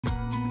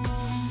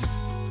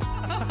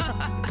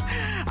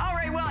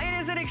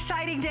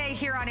exciting day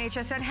here on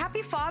HSN.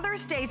 Happy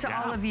Father's Day to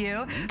all of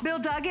you. Bill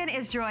Duggan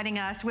is joining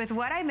us with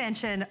what I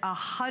mentioned,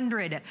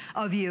 100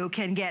 of you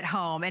can get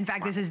home. In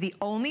fact, this is the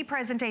only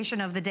presentation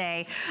of the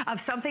day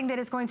of something that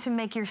is going to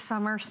make your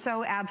summer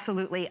so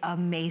absolutely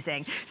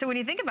amazing. So when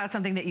you think about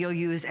something that you'll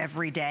use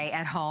every day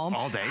at home,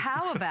 all day.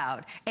 How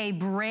about a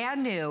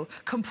brand new,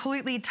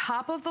 completely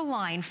top of the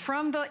line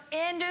from the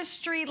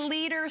industry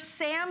leader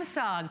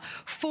Samsung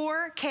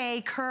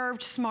 4K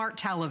curved smart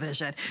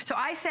television. So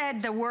I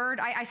said the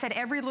word, I said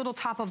every little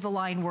top of the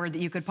line word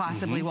that you could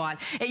possibly want.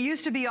 It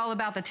used to be all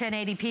about the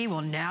 1080p.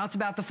 Well, now it's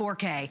about the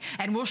 4K.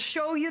 And we'll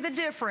show you the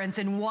difference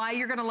and why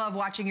you're gonna love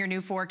watching your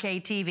new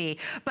 4K TV.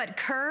 But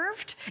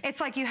curved,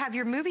 it's like you have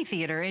your movie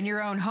theater in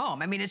your own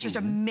home. I mean, it's just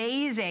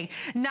amazing.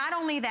 Not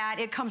only that,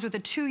 it comes with a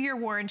 2-year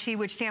warranty,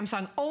 which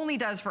Samsung only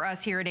does for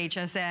us here at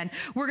HSN.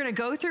 We're gonna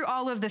go through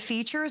all of the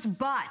features,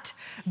 but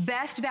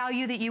best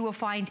value that you will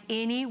find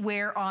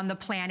anywhere on the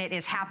planet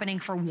is happening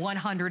for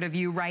 100 of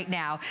you right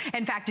now.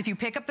 In fact, if you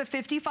pick up the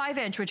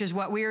 55-inch, which is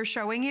what we are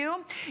showing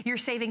you, you're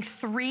saving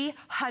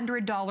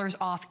 $300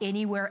 off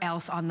anywhere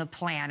else on the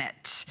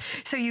planet.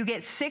 So you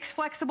get 6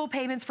 flexible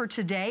payments for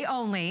today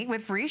only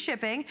with free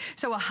shipping.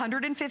 So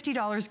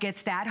 $150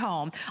 gets that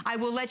home. I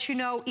will let you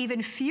know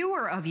even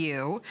fewer of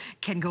you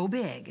can go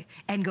big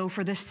and go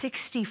for the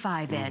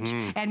 65-inch.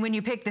 And when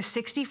you pick the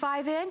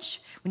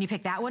 65-inch, when you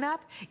pick that one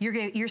up,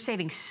 you're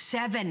saving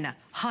 $700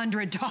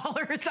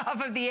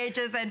 off of the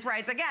HSN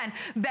price. Again,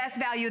 best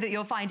value that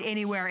you'll find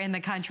anywhere in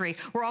the country.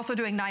 We're also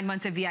doing 9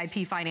 months of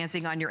VIP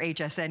financing on your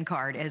HSN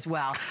card as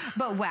well.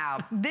 But wow,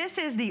 this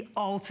is the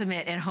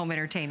ultimate in home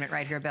entertainment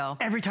right here, Bill.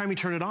 Every time you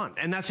turn it on,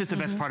 and that's just the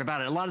best part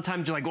about it. A lot of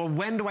times you're like, well,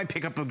 when do I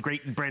pick up a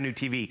great brand new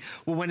TV?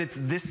 Well, when it's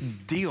this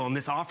deal and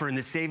this offer and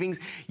this savings,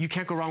 you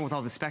can't go wrong with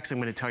all the specs I'm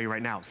gonna tell you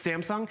right now.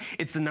 Samsung,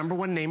 it's the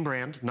 #1 name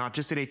brand, not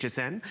just at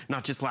HSN,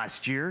 not just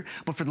last year,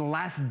 but for the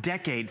last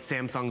decade,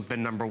 Samsung's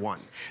been #1.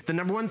 The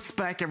 #1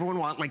 spec everyone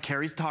wants, like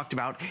Carrie's talked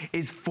about,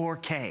 is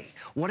 4K.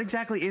 What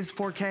exactly is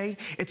 4K?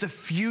 It's a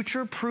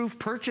future-proof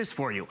purchase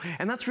for you,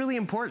 and that's really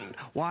important.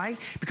 Why?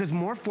 Because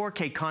more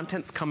 4K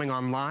content's coming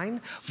online,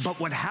 but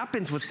what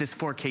happens with this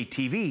 4K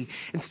TV,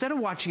 instead of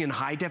watching in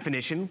high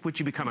definition, which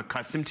you become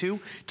accustomed to,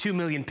 2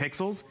 million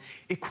pixels,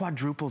 it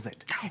quadruples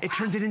it. It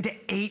turns it into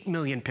 8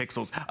 million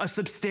pixels, a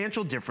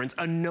substantial difference,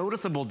 a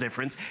noticeable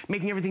difference,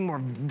 making everything more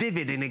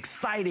vivid and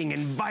exciting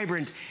and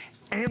vibrant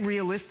and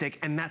realistic,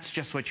 and that's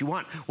just what you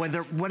want,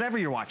 whatever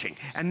you're watching.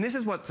 And this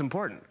is what's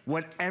important.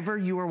 Whatever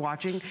you are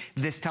watching,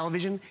 this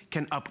television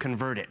can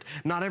upconvert it.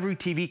 Not every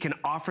TV can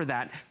offer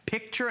that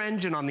picture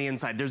engine on the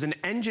inside. There's an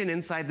engine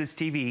inside this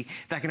TV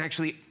that can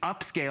actually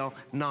upscale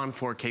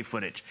non-4K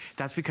footage.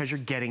 That's because you're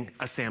getting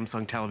a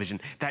Samsung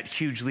television, that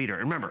huge leader.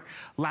 And remember,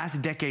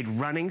 last decade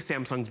running,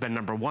 Samsung's been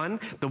 #1.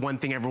 The one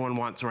thing everyone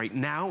wants right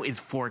now is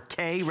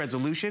 4K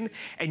resolution,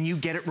 and you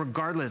get it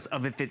regardless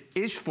of if it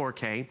is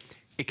 4K,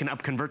 it can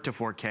upconvert to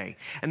 4K.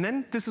 And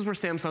then this is where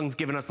Samsung's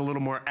given us a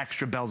little more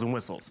extra bells and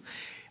whistles.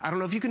 I don't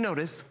know if you can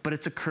notice, but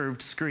it's a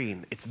curved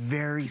screen. It's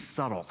very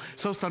subtle.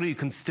 So subtle you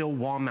can still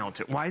wall mount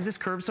it. Why is this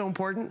curve so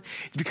important?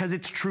 It's because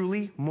it's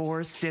truly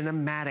more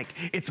cinematic.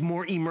 It's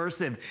more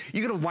immersive.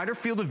 You get a wider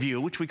field of view,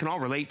 which we can all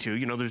relate to.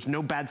 You know, there's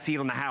no bad seat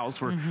on the house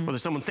where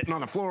there's someone sitting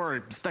on the floor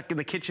or stuck in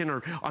the kitchen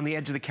or on the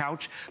edge of the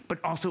couch, but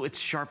also it's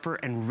sharper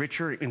and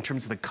richer in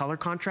terms of the color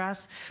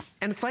contrast.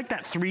 And it's like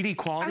that 3D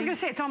quality. I was gonna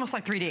say, it's almost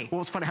like 3D.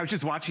 Well, it's funny, I was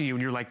just watching you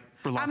and you're like,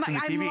 we're lost in the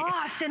TV. I'm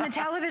lost in the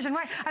television,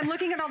 right? I'm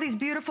looking at all these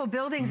beautiful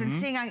buildings and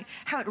seeing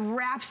how it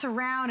wraps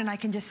around and I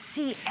can just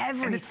see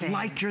everything. And it's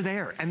like you're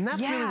there, and that's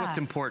really what's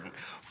important.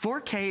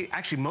 4K,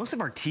 actually most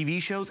of our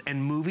TV shows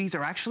and movies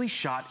are actually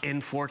shot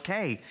in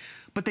 4K.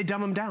 But they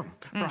dumb them down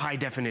for high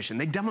definition.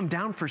 They dumb them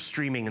down for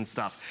streaming and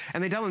stuff.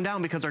 And they dumb them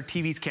down because our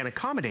TVs can't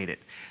accommodate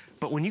it.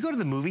 But when you go to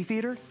the movie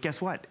theater, guess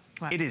what?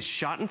 It is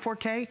shot in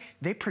 4K,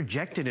 they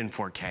project it in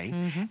 4K,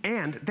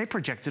 and they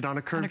project it on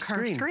a curved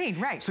screen.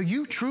 Right. So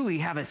you truly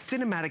have a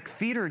cinematic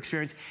theater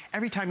experience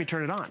every time you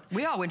turn it on.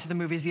 We all went to the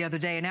movies the other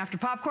day, and after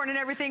popcorn and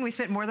everything, we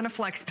spent more than a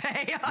flex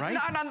pay on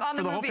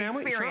the movie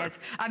experience.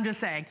 Sure. I'm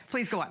just saying.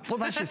 Please go on. Well,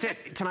 that's just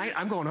it. Tonight,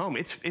 I'm going home.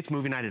 It's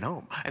movie night at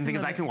home. And the thing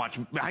is, I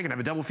can have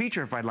a double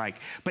feature if I'd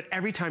like. But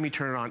every time you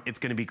turn it on, it's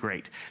gonna be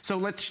great. So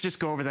let's just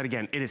go over that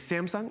again. It is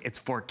Samsung, it's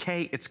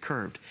 4K, it's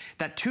curved.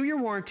 That 2-year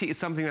warranty is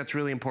something that's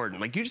really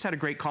important. Like, you just had a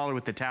great caller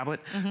with the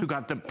tablet who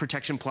got the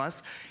Protection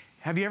Plus.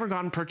 Have you ever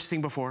gone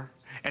purchasing before?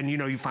 And you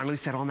know, you finally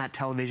set on that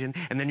television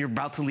and then you're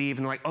about to leave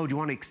and they're like, oh, do you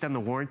want to extend the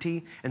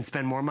warranty and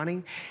spend more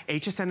money?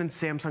 HSN and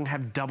Samsung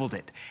have doubled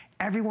it.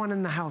 Everyone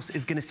in the house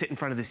is gonna sit in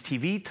front of this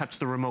TV, touch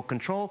the remote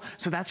control,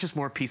 so that's just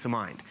more peace of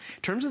mind.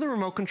 In terms of the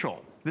remote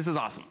control, this is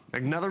awesome.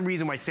 Another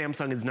reason why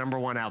Samsung is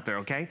 #1 out there,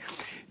 okay?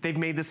 They've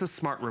made this a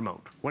smart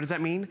remote. What does that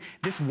mean?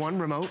 This one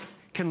remote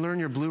can learn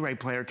your Blu-ray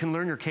player, can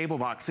learn your cable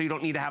box, so you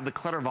don't need to have the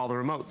clutter of all the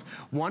remotes.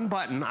 One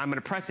button, I'm gonna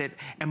press it,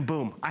 and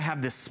boom, I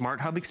have this Smart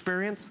Hub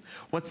experience.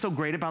 What's so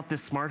great about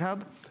this Smart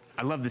Hub?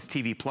 I love this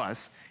TV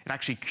Plus. It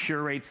actually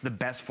curates the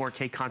best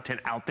 4K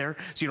content out there,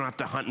 so you don't have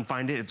to hunt and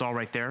find it, it's all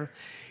right there.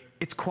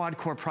 It's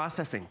quad-core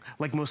processing,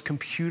 like most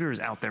computers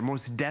out there,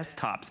 most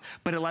desktops,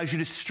 but it allows you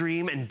to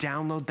stream and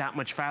download that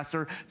much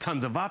faster.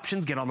 Tons of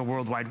options, get on the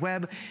World Wide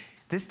Web.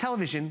 This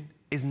television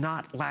is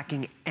not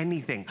lacking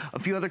anything. A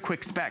few other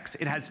quick specs.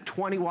 It has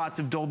 20 watts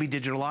of Dolby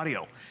Digital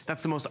audio.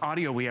 That's the most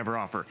audio we ever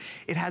offer.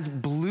 It has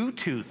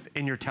Bluetooth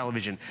in your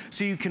television,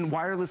 so you can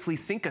wirelessly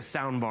sync a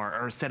soundbar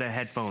or a set of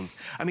headphones.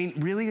 I mean,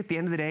 really, at the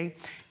end of the day,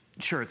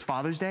 sure, it's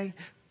Father's Day,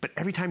 but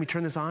every time you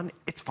turn this on,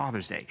 it's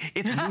Father's Day.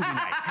 It's movie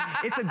night.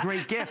 It's a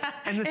great gift.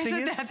 And the thing is,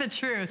 isn't that the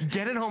truth?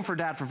 Get it home for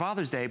Dad for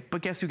Father's Day,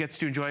 but guess who gets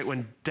to enjoy it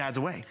when Dad's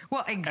away?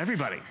 Well,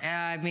 everybody.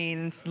 I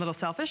mean, a little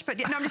selfish, but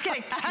yeah, no, I'm just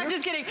kidding. I'm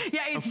just kidding.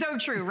 Yeah, it's so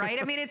true, right?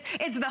 I mean,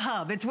 it's the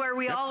hub. It's where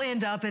we all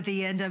end up at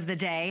the end of the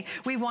day.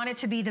 We want it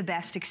to be the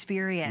best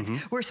experience.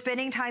 We're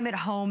spending time at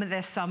home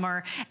this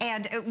summer,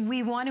 and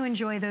we want to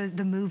enjoy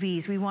the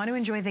movies. We want to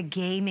enjoy the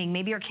gaming.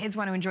 Maybe our kids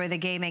want to enjoy the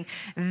gaming.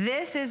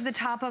 This is the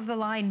top of the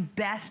line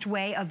best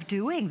way of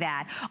doing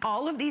that.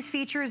 All of these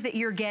features that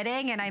you're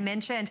getting, and I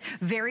mentioned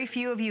very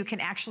few of you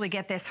can actually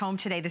get this home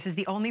today. This is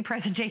the only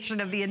presentation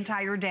of the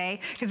entire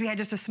day because we had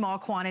just a small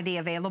quantity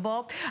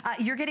available.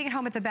 You're getting it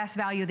home at the best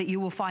value that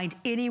you will find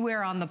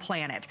anywhere on the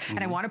planet. And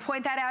I want to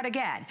point that out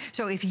again.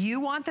 So if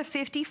you want the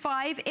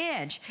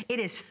 55-inch, it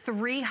is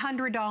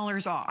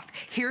 $300 off.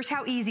 Here's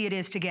how easy it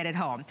is to get it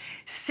home.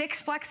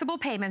 6 flexible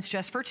payments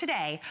just for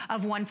today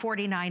of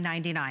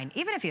 $149.99.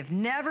 Even if you've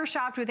never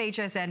shopped with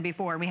HSN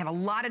before, and we have a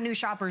lot of new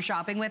shoppers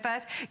shopping with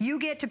us, you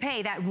get to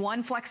pay that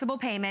one flexible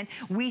payment.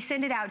 We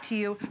send it out to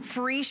you,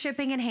 free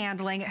shipping and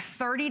handling,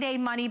 30-day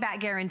money-back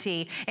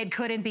guarantee. It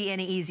couldn't be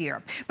any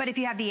easier. But if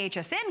you have the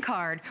HSN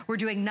card, we're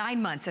doing 9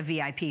 months of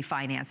VIP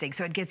financing,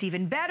 so it gets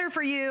even better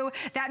for you.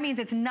 That means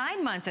it's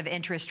 9 months of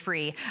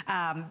interest-free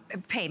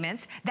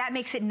payments. That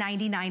makes it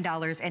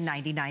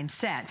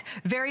 $99.99.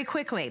 Very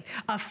quickly,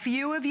 a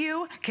few of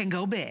you can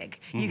go big.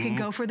 You can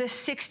go for the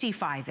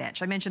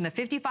 65-inch. I mentioned the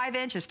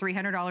 55-inch is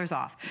 $300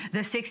 off. The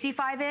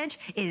 65-inch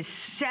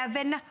is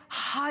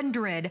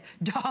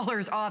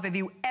 $700 off. If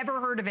you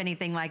ever heard of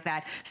anything like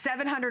that,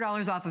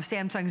 $700 off of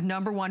Samsung's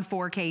 #1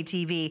 4K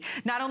TV.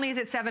 Not only is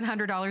it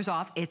 $700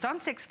 off, it's on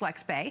 6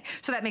 Flex Pay,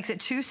 so that makes it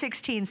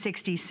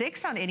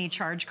 $216.66 on any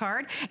charge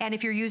card. And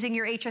if you're using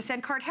your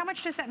HSN card, how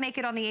much does that make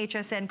it on the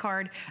HSN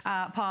card,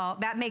 Paul?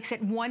 That makes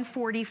it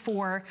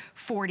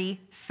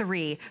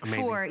 $144.43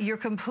 for your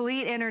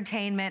complete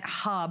entertainment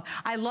hub.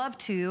 I love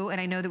to,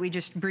 and I know that we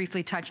just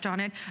briefly touched on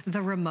it,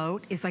 the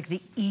remote is like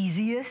the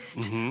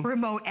easiest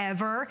remote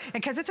ever,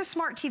 because it's a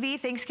smart TV.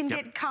 Things can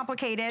get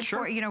complicated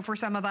for, you know, for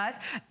some of us.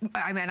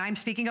 I mean, I'm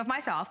speaking of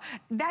myself.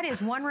 That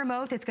is one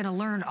remote that's going to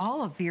learn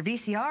all of your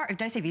VCR.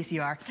 Did I say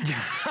VCR?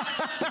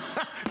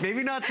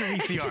 Maybe not the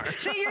VCR.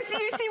 See, you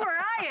see where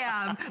I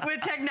am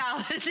with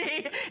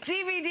technology.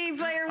 DVD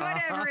player,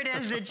 whatever it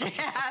is that you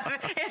have,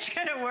 it's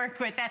going to work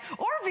with that.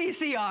 Or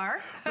VCR.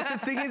 But the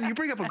thing is, you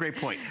bring up a great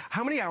point.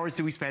 How many hours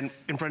do we spend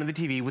in front of the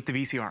TV with the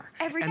VCR?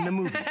 Every day. And the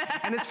movies.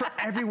 And it's for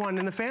everyone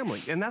in the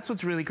family. And that's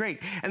what's really great.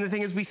 And the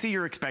thing is, we see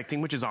you're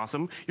expecting, which is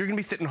awesome. You're going to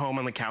be sitting home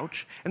on the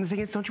couch. And the thing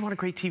is, don't you want a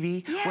great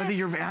TV? Yes. Whether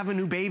you have a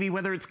new baby,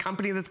 whether it's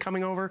company that's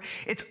coming over,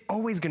 it's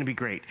always going to be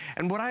great.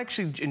 And what I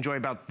actually enjoy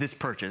about this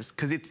purchase,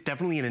 because it's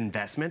definitely an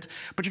investment,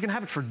 but you're going to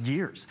have it for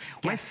years.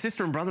 Yes. My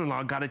sister and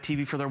brother-in-law got a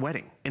TV for their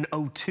wedding in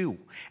 '02,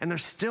 and they're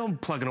still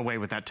plugging away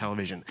with that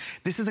television.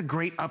 This is a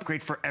great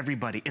upgrade for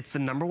everybody. It's the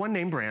 #1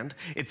 name brand.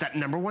 It's that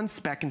 #1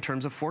 spec in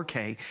terms of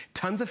 4K,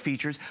 tons of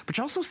features, but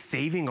you're also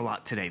saving a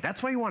lot today.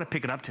 That's why you want to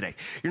pick it up today.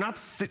 You're not,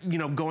 you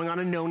know, going on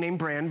a no-name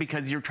brand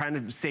because you're trying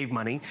to save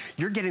money.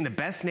 You're getting the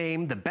best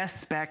name, the best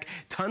spec,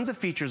 tons of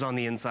features on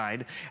the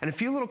inside, and a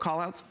few little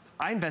call-outs.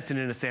 I invested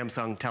in a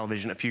Samsung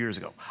television a few years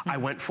ago. I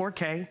went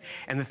 4K,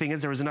 and the thing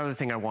is, there was another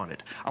thing I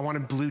wanted. I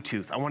wanted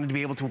Bluetooth. I wanted to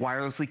be able to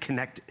wirelessly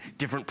connect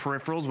different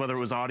peripherals, whether it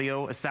was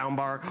audio, a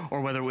soundbar, or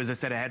whether it was a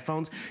set of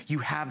headphones. You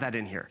have that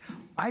in here.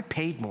 I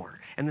paid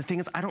more, and the thing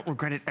is, I don't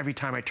regret it every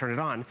time I turn it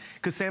on,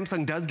 because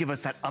Samsung does give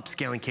us that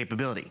upscaling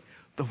capability.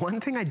 The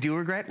one thing I do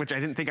regret, which I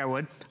didn't think I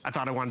would, I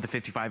thought I wanted the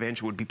 55-inch,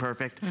 it would be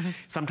perfect.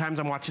 Sometimes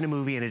I'm watching a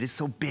movie and it is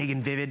so big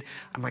and vivid,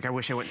 I'm like, I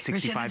wish I went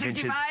 65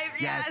 inches. 65,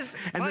 yes.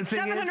 And well, the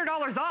thing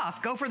 $700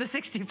 off, go for the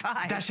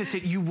 65. That's just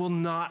it, you will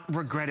not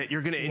regret it.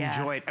 You're gonna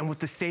enjoy it. And with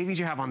the savings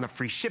you have on the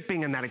free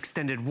shipping and that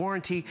extended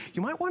warranty,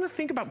 you might wanna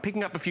think about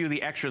picking up a few of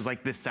the extras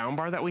like this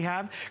soundbar that we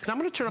have, because I'm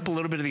gonna turn up a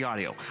little bit of the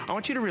audio. I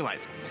want you to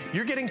realize,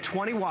 you're getting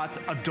 20 watts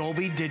of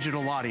Dolby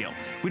Digital audio.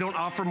 We don't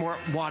offer more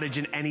wattage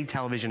in any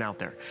television out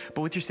there.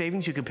 But with your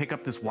savings, you can pick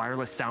up this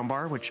wireless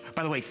soundbar, which,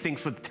 by the way,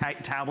 syncs with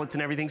tablets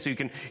and everything, so you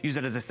can use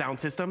it as a sound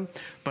system.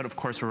 But of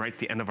course, we're right at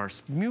the end of our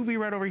movie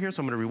right over here,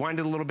 so I'm gonna rewind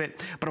it a little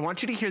bit. But I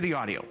want you to hear the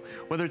audio,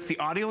 whether it's the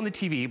audio on the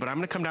TV, but I'm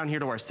gonna come down here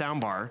to our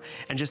soundbar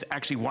and just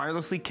actually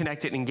wirelessly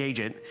connect it and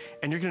engage it,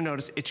 and you're gonna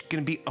notice it's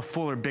gonna be a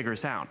fuller, bigger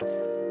sound.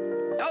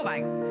 Oh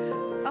my.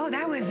 Oh,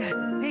 that was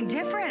a big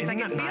difference. Isn't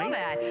I can that feel nice?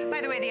 that.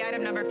 By the way, the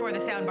item number for the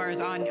soundbar is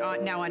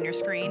now on your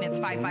screen. It's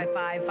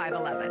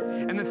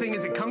 555-511. And the thing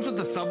is, it comes with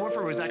the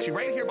subwoofer, which is actually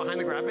right here behind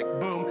the graphic.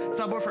 Boom,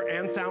 subwoofer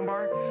and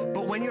soundbar.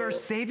 But when you're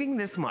saving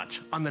this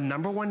much on the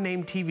 #1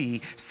 name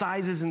TV,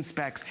 sizes and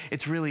specs,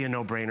 it's really a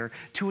no-brainer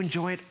to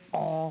enjoy it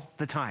all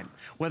the time.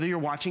 Whether you're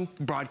watching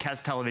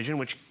broadcast television,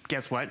 which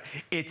guess what?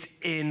 It's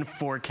in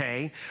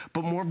 4K.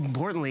 But more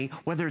importantly,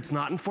 whether it's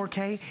not in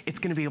 4K, it's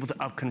gonna be able to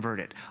upconvert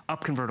it.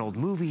 Upconvert old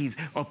movies,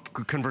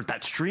 upconvert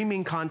that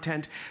streaming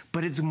content,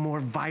 but it's more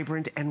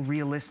vibrant and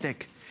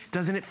realistic.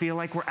 Doesn't it feel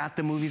like we're at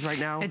the movies right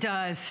now? It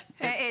does.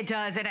 It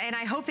does. And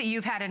I hope that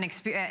you've had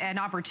an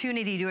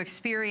opportunity to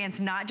experience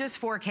not just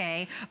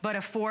 4K, but a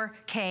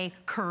 4K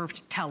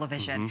curved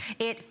television.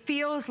 It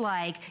feels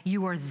like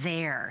you are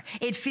there.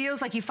 It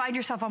feels like you find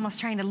yourself almost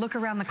trying to look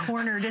around the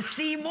corner to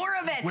see more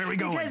of it. Where are we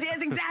going? Because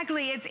it's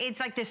exactly, it's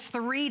like this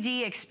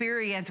 3D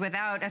experience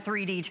without a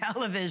 3D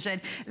television.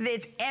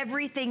 It's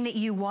everything that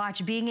you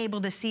watch, being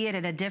able to see it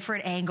at a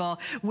different angle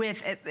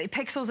with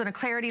pixels and a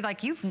clarity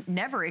like you've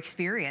never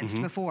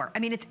experienced before. I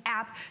mean, it's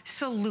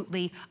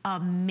absolutely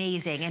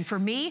amazing. And for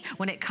me,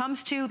 when it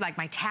comes to like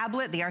my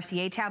tablet, the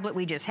RCA tablet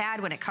we just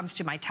had, when it comes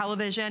to my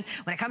television,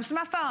 when it comes to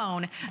my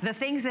phone, the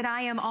things that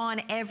I am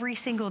on every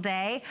single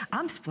day,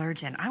 I'm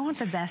splurging. I want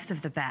the best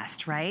of the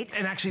best, right?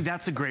 And actually,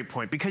 that's a great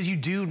point because you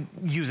do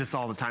use this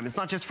all the time. It's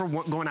not just for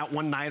going out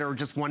one night or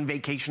just one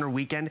vacation or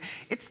weekend.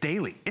 It's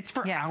daily. It's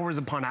for hours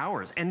upon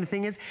hours. And the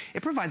thing is,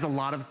 it provides a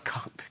lot of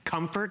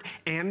comfort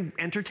and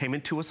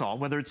entertainment to us all,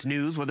 whether it's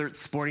news, whether it's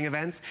sporting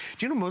events.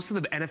 Do you know most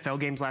of the NFL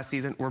games last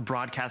season were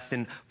broadcast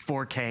in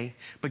 4K?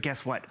 But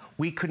guess what?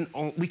 We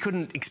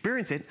couldn't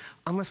experience it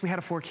unless we had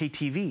a 4K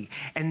TV.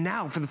 And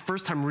now, for the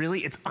first time,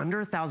 really, it's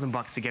under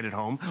 $1,000 to get it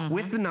home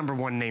with the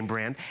 #1 name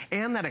brand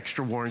and that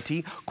extra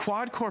warranty,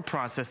 quad-core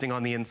processing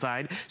on the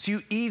inside, so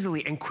you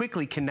easily and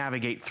quickly can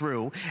navigate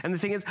through. And the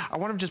thing is, I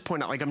want to just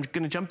point out, like, I'm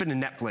going to jump into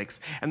Netflix,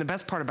 and the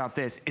best part about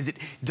this is it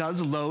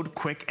does load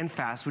quick and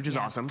fast, which is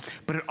awesome,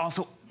 but it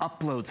also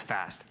uploads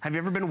fast. Have you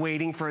ever been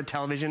waiting for a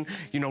television,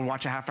 you know,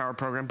 watch a half-hour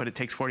program, but it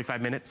takes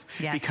 45 minutes?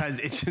 Yes. Because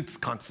it's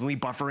just constantly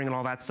buffering and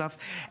all that stuff.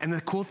 And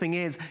the cool thing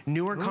is,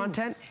 newer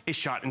content is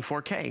shot in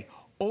 4K.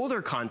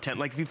 Older content,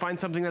 like if you find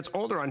something that's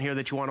older on here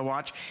that you want to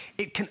watch,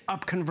 it can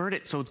upconvert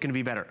it, so it's going to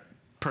be better.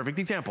 Perfect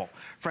example.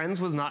 Friends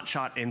was not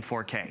shot in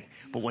 4K,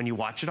 but when you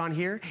watch it on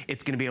here,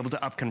 it's going to be able to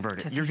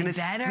upconvert it. You're going to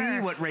see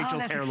what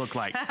Rachel's hair looked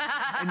like.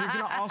 And you're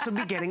going to also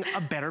be getting a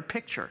better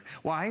picture.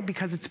 Why?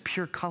 Because it's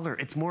pure color.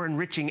 It's more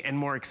enriching and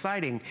more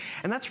exciting.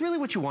 And that's really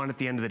what you want at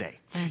the end of the day.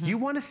 You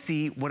want to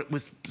see what it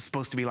was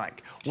supposed to be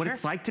like. What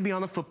it's like to be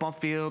on the football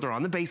field or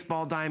on the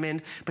baseball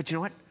diamond. But you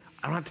know what?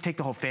 I don't have to take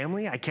the whole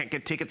family. I can't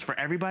get tickets for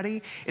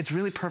everybody. It's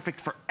really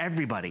perfect for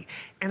everybody.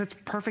 And it's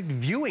perfect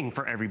viewing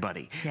for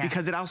everybody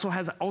because it also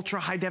has ultra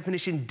high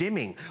definition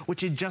dimming,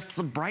 which adjusts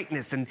the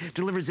brightness and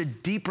delivers a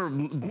deeper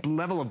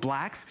level of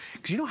blacks.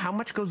 Because you know how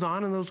much goes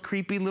on in those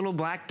creepy little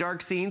black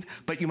dark scenes,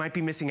 but you might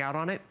be missing out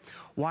on it.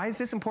 Why is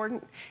this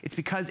important? It's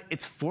because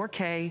it's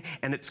 4K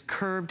and it's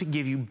curved to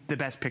give you the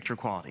best picture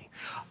quality.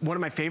 One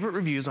of my favorite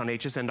reviews on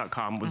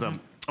hsn.com was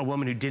a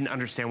woman who didn't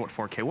understand what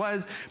 4K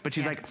was, but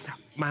she's like,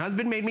 my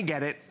husband made me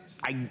get it.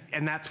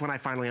 And that's when I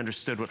finally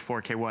understood what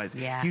 4K was.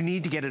 You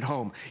need to get it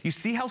home. You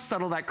see how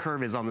subtle that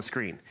curve is on the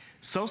screen.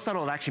 So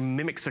subtle, it actually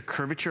mimics the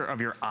curvature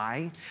of your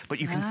eye, but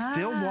you can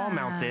still wall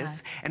mount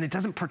this, and it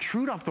doesn't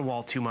protrude off the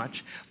wall too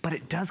much, but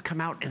it does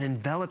come out and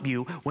envelop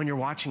you when you're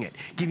watching it,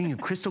 giving you a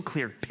crystal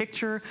clear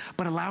picture,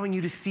 but allowing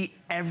you to see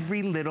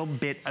every little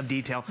bit of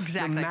detail,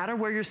 no matter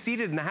where you're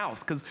seated in the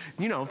house. Because,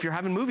 you know, if you're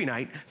having movie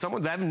night,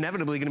 someone's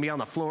inevitably gonna be on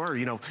the floor or,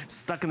 you know,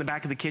 stuck in the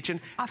back of the kitchen.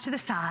 Off to the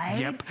side.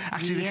 Yep.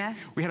 Actually,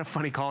 we had a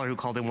funny caller who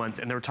called in once,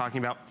 and they were talking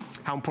about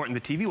how important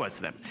the TV was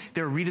to them.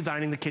 They were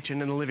redesigning the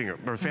kitchen and the living room,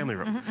 or family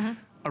room,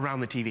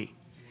 around the TV.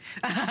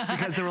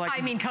 Because they were like,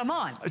 I mean, come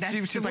on.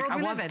 She's like, I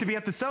want to be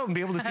at the stove and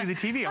be able to see the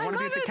TV. I want to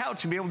be at the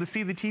couch and be able to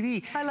see the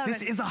TV.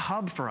 This is a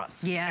hub for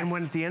us. And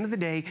when at the end of the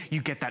day,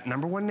 you get that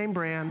 #1 name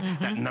brand,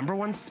 that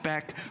 #1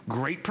 spec,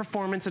 great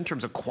performance in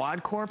terms of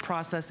quad-core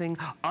processing,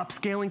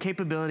 upscaling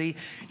capability,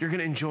 you're going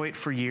to enjoy it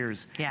for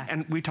years.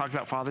 And we talked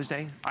about Father's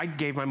Day. I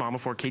gave my mom a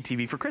 4K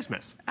TV for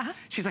Christmas.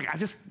 She's like, I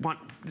just want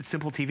a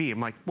simple TV. I'm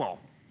like, well,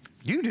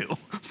 you do,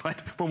 but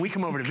when we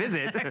come over to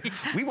visit,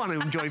 we want to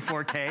enjoy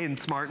 4K and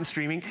smart and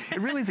streaming. It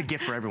really is a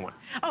gift for everyone.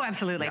 Oh,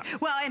 absolutely.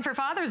 Well, and for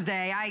Father's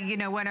Day, you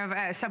know,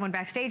 someone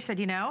backstage said,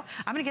 you know,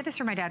 I'm going to get this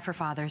for my dad for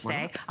Father's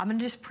Day. I'm going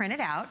to just print it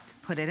out,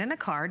 put it in a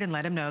card, and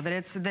let him know that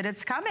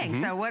it's coming.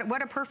 So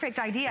what a perfect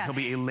idea. He'll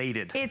be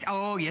elated.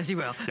 Oh, yes, he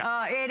will.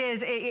 It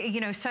is, you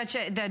know,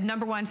 the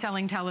 #1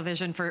 selling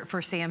television for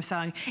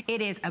Samsung.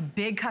 It is a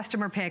big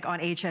customer pick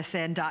on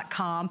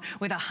hsn.com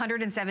with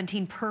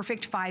 117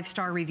 perfect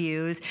 5-star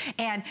reviews.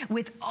 And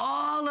with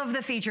all of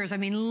the features, I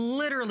mean,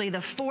 literally the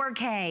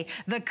 4K,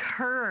 the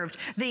curved,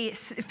 the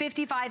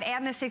 55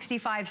 and the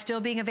 65 still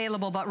being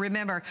available. But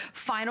remember,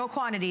 final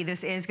quantity,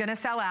 this is going to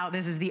sell out.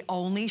 This is the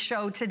only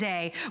show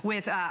today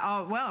with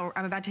well,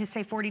 I'm about to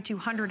say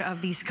 4,200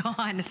 of these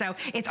gone. So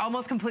it's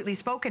almost completely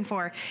spoken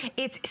for.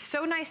 It's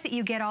so nice that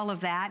you get all of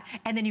that.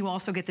 And then you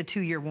also get the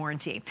 2-year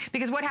warranty.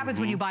 Because what happens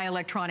when you buy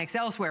electronics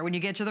elsewhere? When you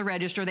get to the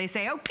register, they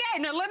say, okay,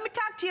 now let me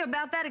talk to you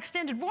about that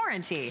extended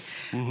warranty.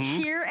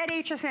 Here at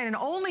HSN and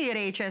only at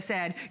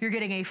HSN, you're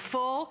getting a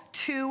full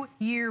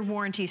 2-year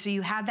warranty. So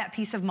you have that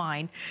peace of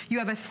mind. You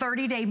have a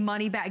 30-day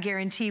money-back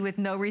guarantee with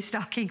no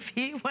restocking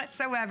fee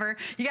whatsoever.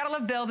 You gotta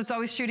love Bill that's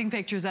always shooting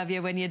pictures of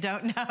you when you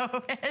don't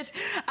know it.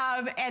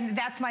 And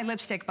that's my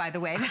lipstick, by the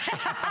way.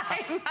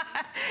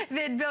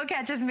 That Bill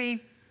catches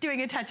me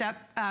doing a touch-up.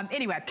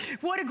 Anyway,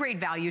 what a great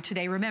value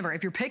today. Remember,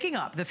 if you're picking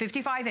up the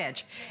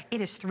 55-inch,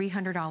 it is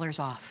 $300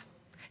 off.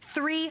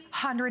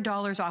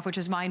 $300 off, which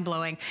is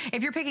mind-blowing.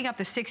 If you're picking up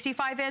the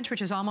 65-inch,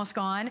 which is almost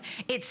gone,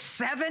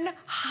 it's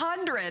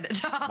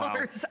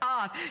 $700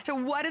 off. So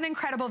what an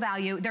incredible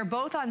value. They're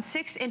both on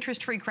 6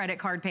 interest-free credit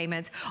card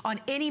payments on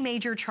any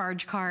major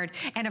charge card.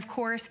 And of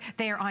course,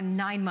 they are on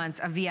 9 months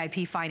of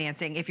VIP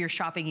financing if you're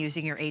shopping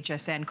using your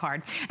HSN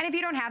card. And if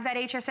you don't have that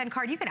HSN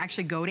card, you can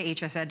actually go to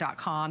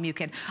hsn.com. You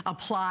can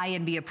apply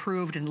and be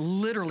approved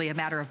in literally a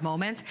matter of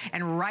moments.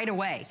 And right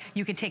away,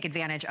 you can take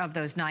advantage of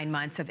those 9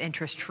 months of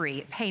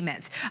interest-free payments.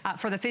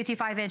 For the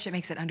 55-inch, it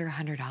makes it under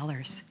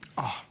 $100.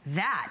 Oh.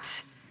 That,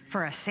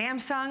 for a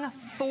Samsung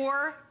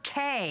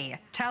 4K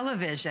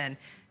television,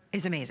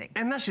 is amazing.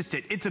 And that's just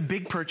it. It's a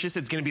big purchase.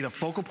 It's gonna be the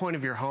focal point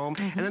of your home.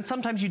 And then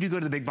sometimes you do go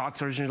to the big box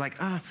stores and you're like,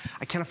 I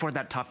can't afford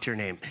that top tier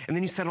name. And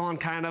then you settle on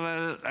kind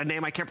of a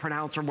name I can't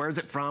pronounce, or where's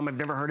it from? I've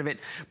never heard of it,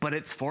 but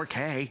it's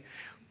 4K.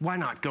 Why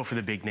not go for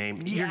the big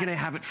name? Yes. You're gonna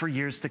have it for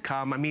years to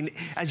come. I mean,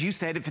 as you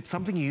said, if it's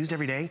something you use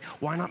every day,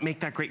 why not make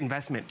that great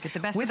investment? Get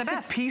the best of the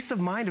best. With the peace of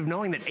mind of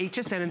knowing that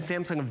HSN and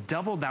Samsung have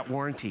doubled that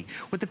warranty.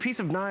 With the peace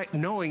of mind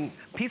knowing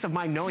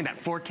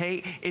that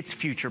 4K, it's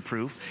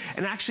future-proof.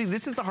 And actually,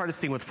 this is the hardest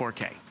thing with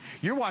 4K.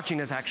 You're watching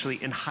us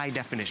actually in high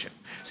definition.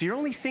 So you're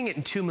only seeing it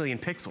in 2 million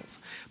pixels.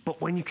 But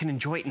when you can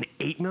enjoy it in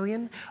 8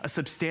 million, a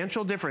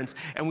substantial difference.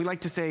 And we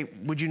like to say,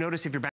 would you notice if you're